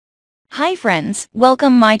Hi friends,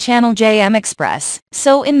 welcome my channel JM Express.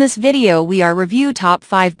 So in this video we are review top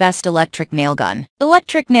 5 best electric nail gun.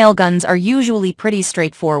 Electric nail guns are usually pretty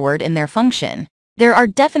straightforward in their function. There are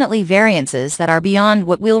definitely variances that are beyond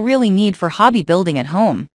what we'll really need for hobby building at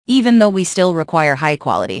home, even though we still require high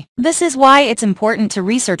quality. This is why it's important to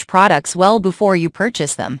research products well before you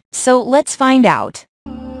purchase them. So let's find out.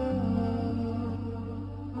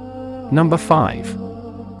 Number 5.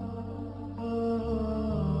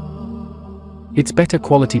 It's better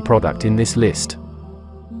quality product in this list.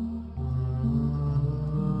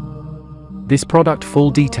 This product full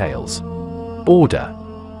details. Order.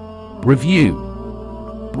 Review.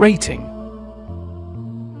 Rating.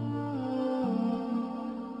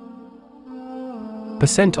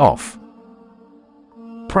 Percent off.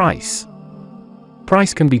 Price.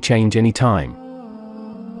 Price can be changed anytime.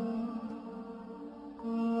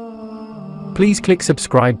 Please click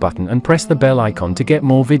subscribe button and press the bell icon to get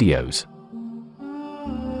more videos.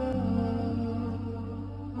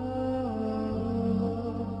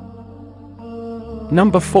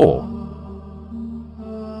 Number 4.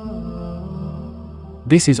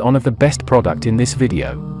 This is one of the best product in this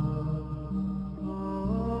video.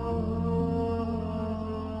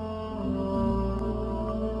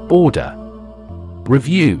 Order.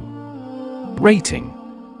 Review. Rating.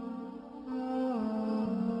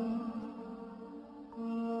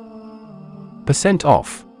 Percent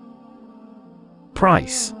off.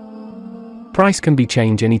 Price. Price can be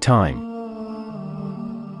changed anytime.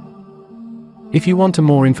 If you want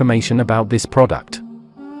more information about this product,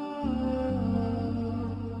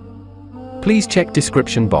 please check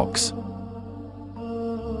description box.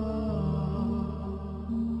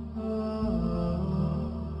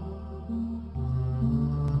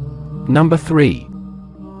 Number 3.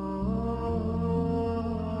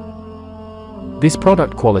 This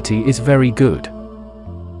product quality is very good.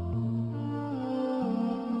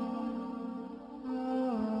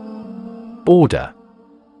 Order.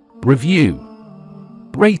 Review.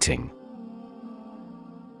 Rating.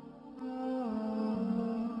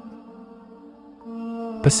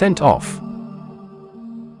 Percent off.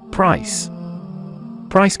 Price.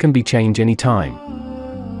 Price can be changed anytime.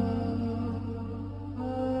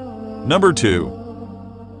 Number 2.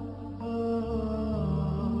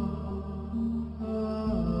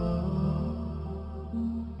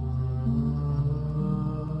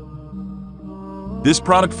 This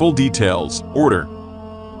product full details. Order.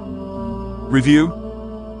 Review.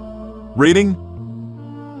 Rating.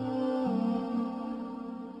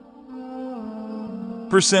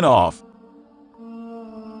 Percent off.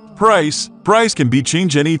 Price. Price can be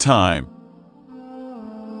changed anytime.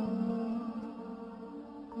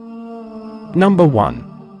 Number 1.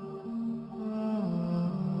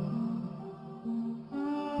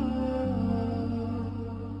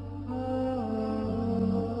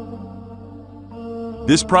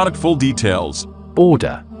 This product full details.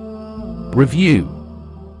 Order. Review.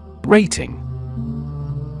 Rating.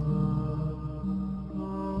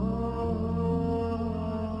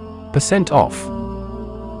 Percent off.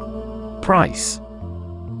 Price.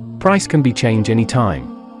 Price can be changed anytime.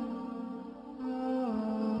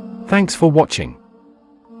 Thanks for watching.